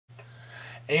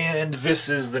And this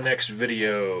is the next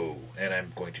video, and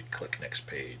I'm going to click next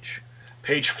page.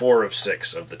 Page 4 of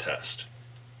 6 of the test.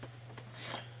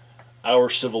 Our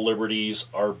civil liberties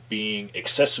are being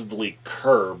excessively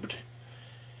curbed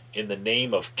in the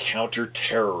name of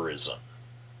counterterrorism.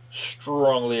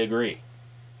 Strongly agree.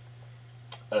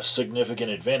 A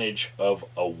significant advantage of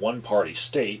a one-party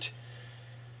state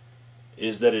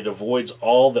is that it avoids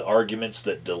all the arguments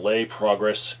that delay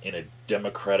progress in a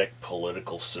democratic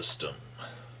political system.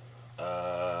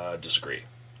 Disagree.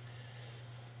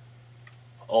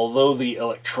 Although the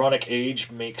electronic age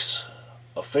makes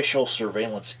official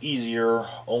surveillance easier,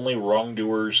 only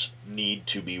wrongdoers need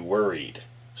to be worried.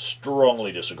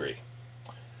 Strongly disagree.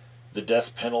 The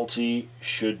death penalty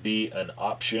should be an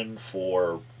option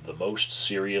for the most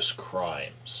serious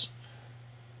crimes.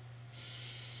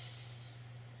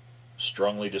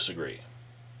 Strongly disagree.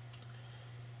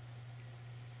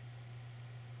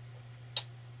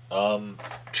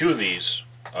 Two of these,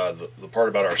 the part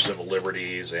about our civil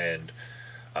liberties and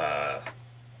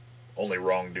only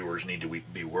wrongdoers need to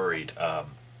be worried.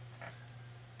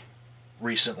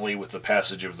 Recently, with the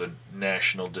passage of the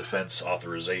National Defense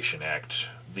Authorization Act,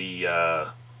 the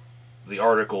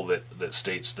article that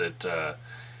states that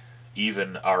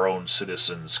even our own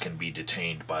citizens can be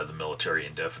detained by the military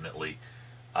indefinitely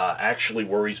actually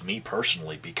worries me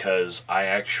personally, because I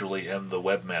actually am the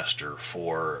webmaster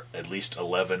for at least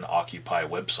 11 Occupy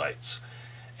websites.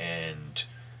 And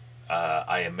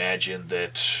I imagine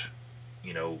that,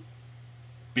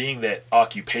 being that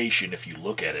occupation, if you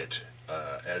look at it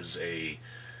as a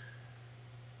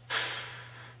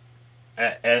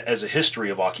history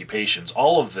of occupations,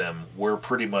 all of them were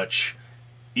pretty much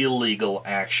illegal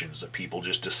actions that people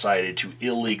just decided to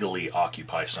illegally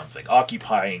occupy something.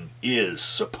 Occupying is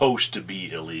supposed to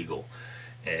be illegal,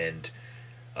 and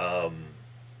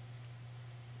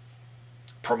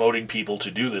promoting people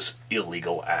to do this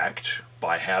illegal act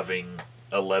by having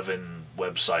 11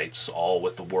 websites all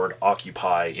with the word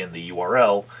occupy in the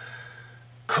URL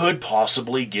could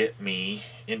possibly get me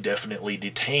indefinitely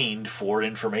detained for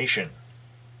information,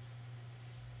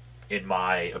 in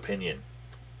my opinion.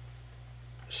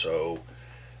 So,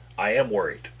 I am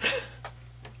worried.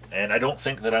 And I don't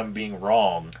think that I'm being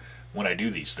wrong when I do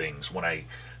these things, when I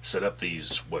set up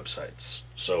these websites.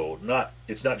 So,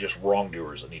 it's not just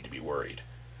wrongdoers that need to be worried.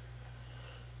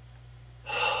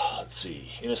 Let's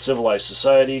see. In a civilized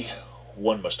society,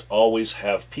 one must always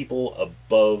have people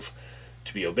above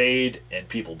to be obeyed and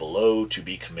people below to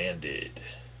be commanded.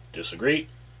 Disagree.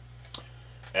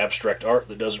 Abstract art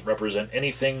that doesn't represent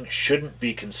anything shouldn't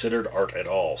be considered art at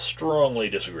all. Strongly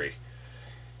disagree.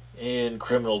 In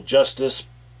criminal justice,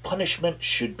 punishment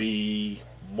should be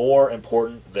more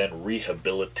important than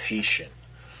rehabilitation.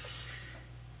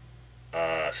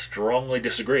 Strongly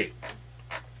disagree.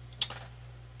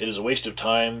 It is a waste of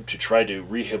time to try to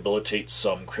rehabilitate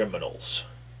some criminals.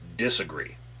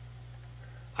 Disagree.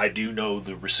 I do know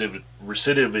the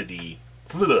recidivity.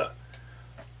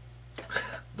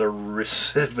 The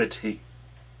recidivity.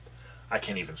 I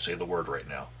can't even say the word right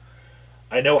now.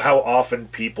 I know how often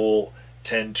people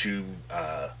tend to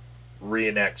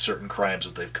reenact certain crimes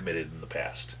that they've committed in the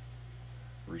past.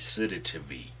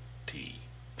 Recidivity.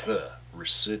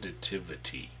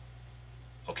 Recidivity.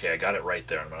 Okay, I got it right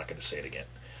there. I'm not going to say it again.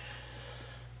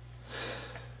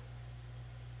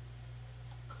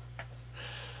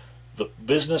 The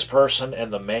business person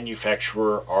and the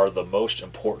manufacturer are the most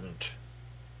important.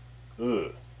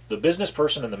 The business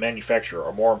person and the manufacturer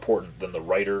are more important than the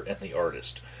writer and the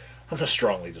artist. I'm going to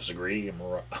strongly disagree. I'm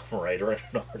a writer and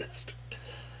an artist.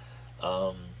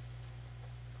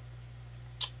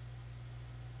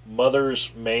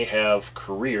 Mothers may have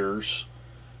careers,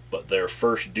 but their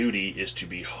first duty is to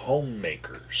be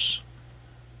homemakers.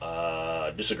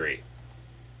 Disagree.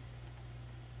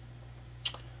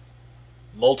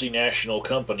 Multinational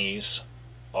companies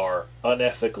are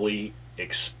unethically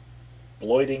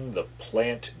exploiting the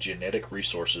plant genetic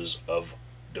resources of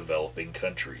developing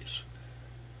countries.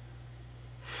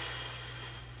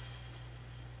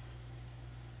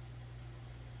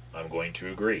 I'm going to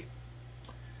agree.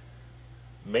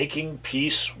 Making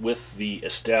peace with the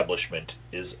establishment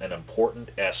is an important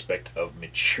aspect of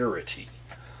maturity.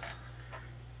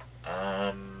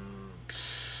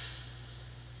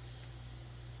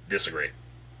 Disagree.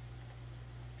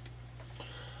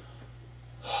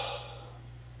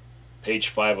 Page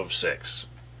 5 of 6.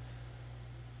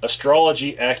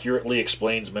 Astrology accurately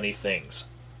explains many things.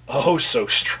 Oh, so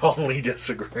strongly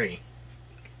disagree.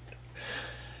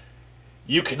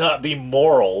 You cannot be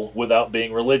moral without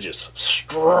being religious.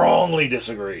 Strongly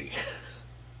disagree.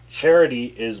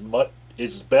 Charity is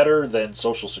better than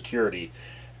Social Security,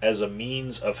 as a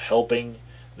means of helping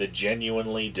the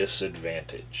genuinely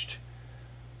disadvantaged.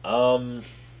 I'm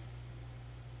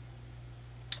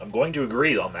going to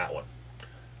agree on that one.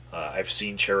 I've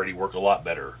seen charity work a lot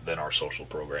better than our social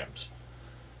programs,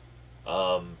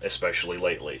 especially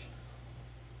lately.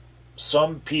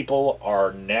 Some people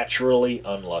are naturally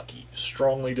unlucky.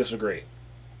 Strongly disagree.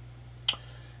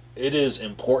 It is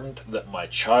important that my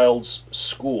child's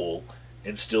school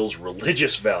instills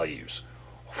religious values.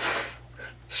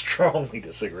 Strongly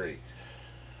disagree.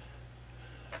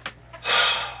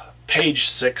 Page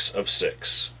 6 of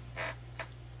 6.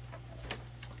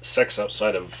 Sex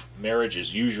outside of marriage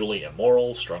is usually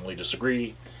immoral. Strongly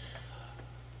disagree.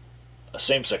 A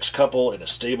same-sex couple in a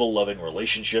stable, loving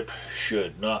relationship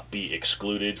should not be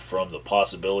excluded from the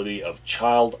possibility of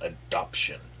child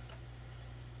adoption.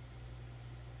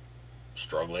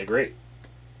 Strongly agree.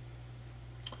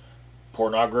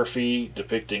 Pornography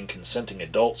depicting consenting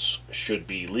adults should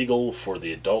be legal for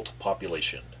the adult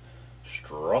population.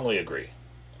 Strongly agree.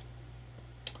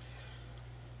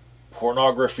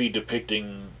 Pornography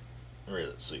depicting...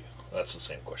 Let's see. That's the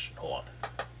same question. Hold on.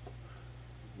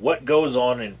 What goes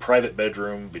on in private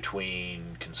bedroom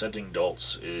between consenting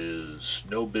adults is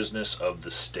no business of the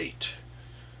state.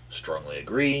 Strongly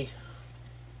agree.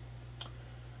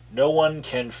 No one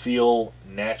can feel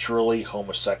naturally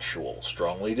homosexual.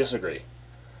 Strongly disagree.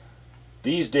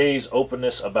 These days,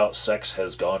 openness about sex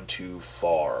has gone too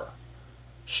far.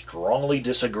 Strongly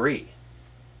disagree.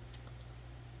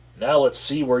 Now let's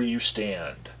see where you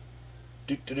stand.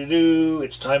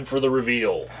 It's time for the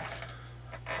reveal.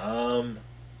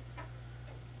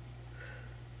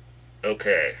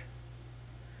 Okay.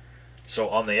 So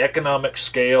on the economic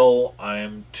scale,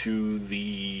 I'm to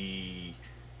the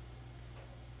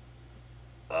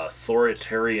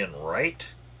authoritarian right.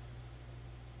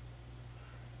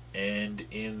 And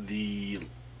in the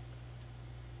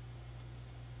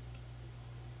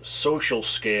social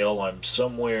scale, I'm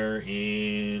somewhere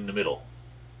in the middle,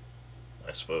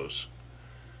 I suppose.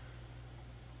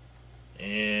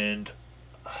 And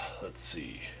let's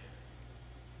see.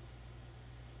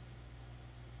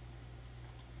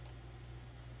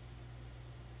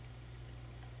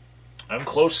 I'm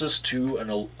closest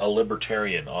to a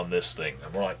libertarian on this thing.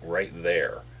 I'm like right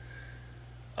there.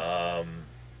 I'm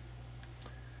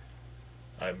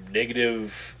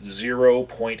negative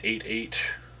 0.88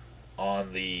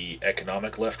 on the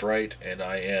economic left-right, and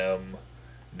I am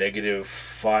negative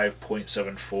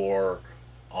 5.74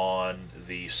 on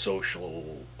the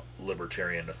social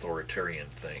libertarian authoritarian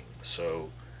thing. So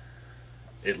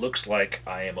it looks like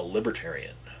I am a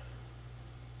libertarian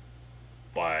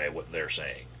by what they're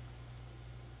saying.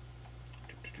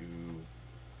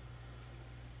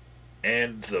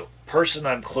 And the person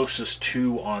I'm closest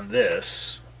to on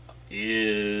this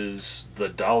is the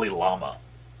Dalai Lama.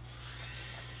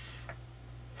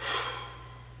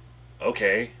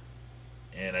 Okay.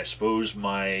 And I suppose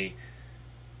my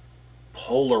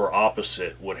polar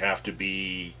opposite would have to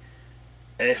be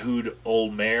Ehud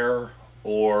Olmert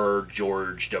or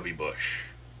George W. Bush.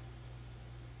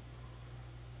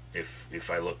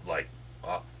 If I look like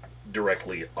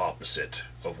directly opposite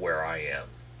of where I am.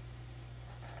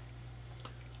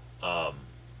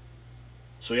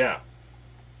 So yeah.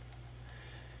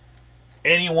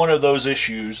 Any one of those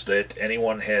issues that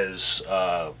anyone has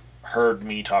heard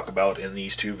me talk about in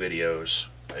these two videos,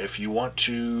 if you want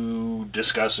to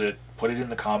discuss it, put it in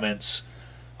the comments.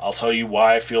 I'll tell you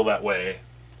why I feel that way.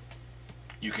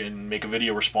 You can make a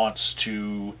video response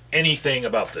to anything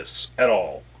about this at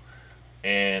all.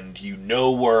 And you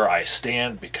know where I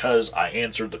stand because I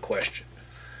answered the question.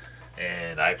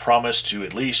 And I promise to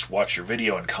at least watch your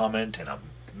video and comment, and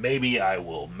maybe I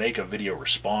will make a video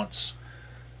response.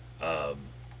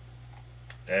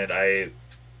 And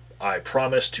I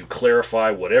promise to clarify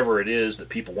whatever it is that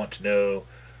people want to know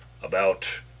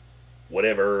about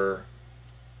whatever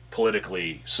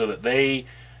politically, so that they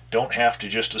don't have to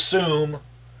just assume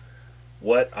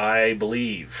what I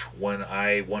believe when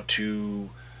I want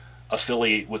to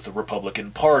affiliate with the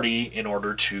Republican Party in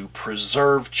order to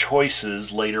preserve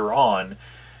choices later on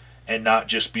and not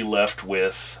just be left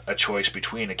with a choice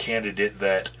between a candidate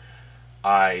that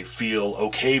I feel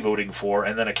okay voting for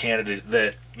and then a candidate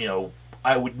that,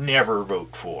 I would never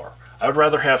vote for. I would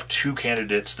rather have two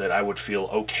candidates that I would feel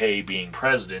okay being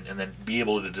president and then be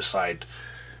able to decide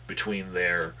between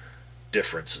their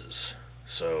differences.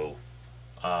 So,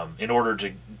 in order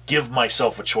to give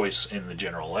myself a choice in the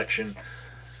general election,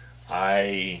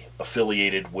 I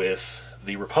affiliated with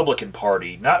the Republican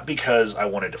Party, not because I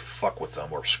wanted to fuck with them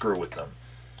or screw with them,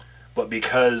 but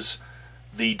because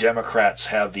the Democrats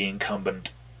have the incumbent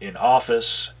in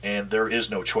office, and there is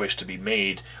no choice to be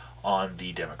made on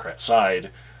the Democrat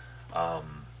side.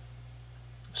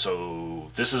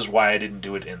 So this is why I didn't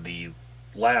do it in the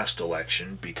last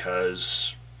election,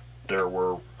 because there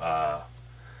were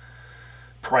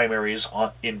primaries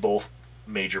in both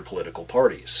major political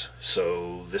parties.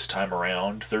 So this time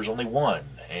around, there's only one,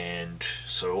 and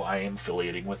so I am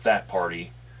affiliating with that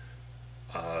party,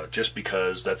 just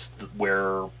because that's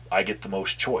where I get the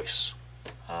most choice.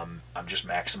 I'm just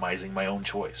maximizing my own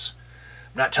choice.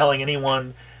 I'm not telling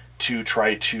anyone to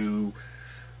try to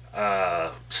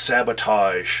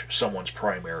sabotage someone's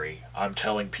primary. I'm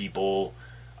telling people,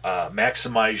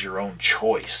 maximize your own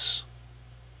choice,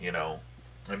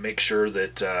 and make sure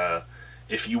that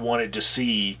if you wanted to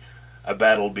see a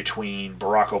battle between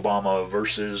Barack Obama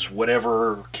versus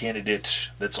whatever candidate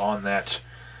that's on that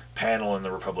panel in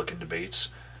the Republican debates,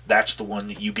 that's the one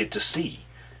that you get to see,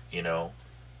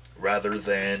 rather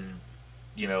than,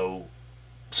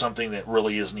 something that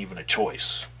really isn't even a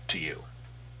choice to you.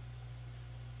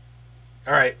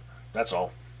 Alright, that's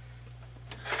all.